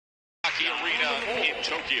Yankee Arena in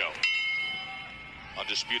Tokyo.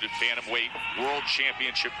 Undisputed bantamweight world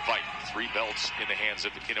championship fight. 3 belts in the hands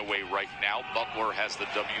of Inoue right now. Butler has the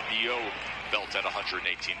WBO belt at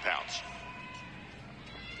 118 pounds.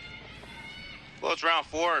 Well, it's round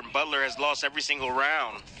 4, and Butler has lost every single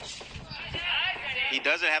round. He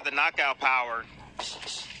doesn't have the knockout power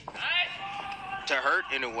to hurt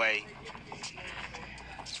Inoue.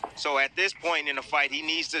 So at this point in the fight, he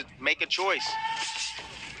needs to make a choice.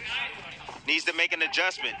 Needs to make an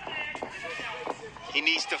adjustment. He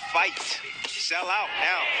needs to fight. Sell out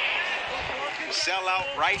now. Sell out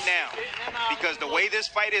right now. Because the way this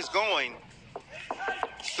fight is going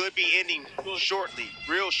could be ending shortly,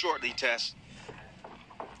 real shortly, Tess.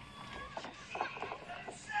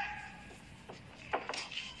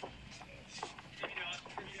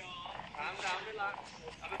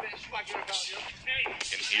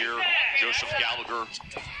 And here, Joseph Gallagher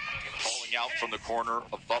calling out from the corner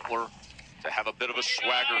of Butler to have a bit of a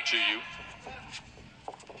swagger to you.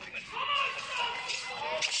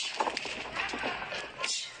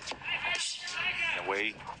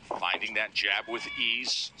 Inoue finding that jab with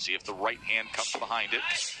ease. See if the right hand comes behind it.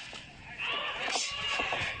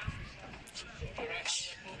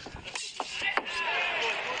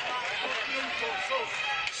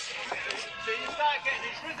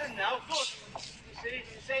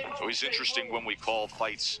 It's always interesting when we call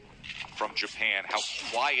fights from Japan how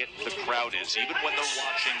quiet the crowd is, even when they're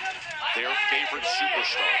watching their favorite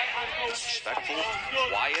superstar. Respectful,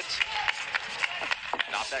 quiet,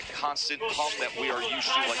 not that constant pump that we are used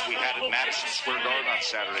to like we had at Madison Square Garden on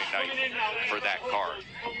Saturday night for that card.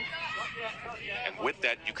 And with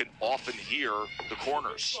that, you can often hear the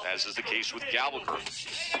corners, as is the case with Gallagher.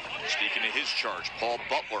 Speaking of his charge, Paul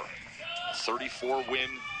Butler,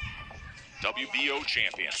 34-win WBO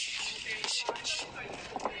champion.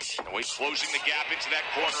 Inoue closing the gap into that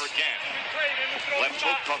corner again. Left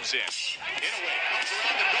hook comes in. Inoue comes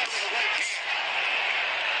around the gut with a right hand.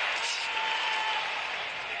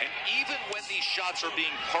 And even when these shots are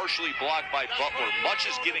being partially blocked by Butler, much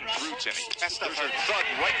is getting through to him. There's a thud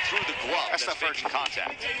right through the glove that's making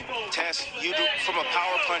contact. Tess, you do from a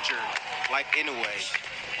power puncher like Inoue,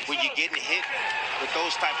 when you're getting hit with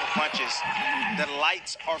those type of punches, the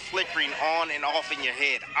lights are flickering on and off in your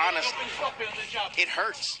head. Honestly, it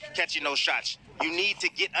hurts catching those shots. You need to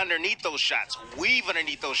get underneath those shots, weave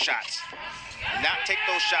underneath those shots, not take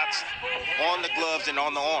those shots on the gloves and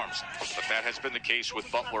on the arms. But that has been the case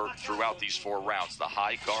with Butler throughout these 4 rounds. The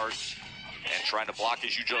high guard and trying to block,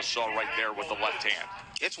 as you just saw right there with the left hand.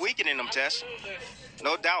 It's weakening them, Tess.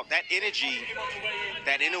 No doubt. That energy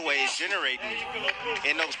that Inoue is generating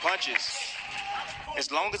in those punches,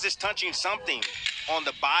 as long as it's touching something on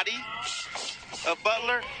the body of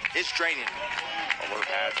Butler, it's draining. Butler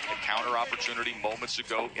had a counter opportunity moments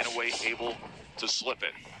ago. Inoue able to slip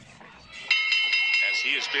it. As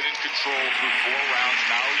he has been in control through 4 rounds,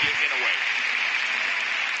 Naoya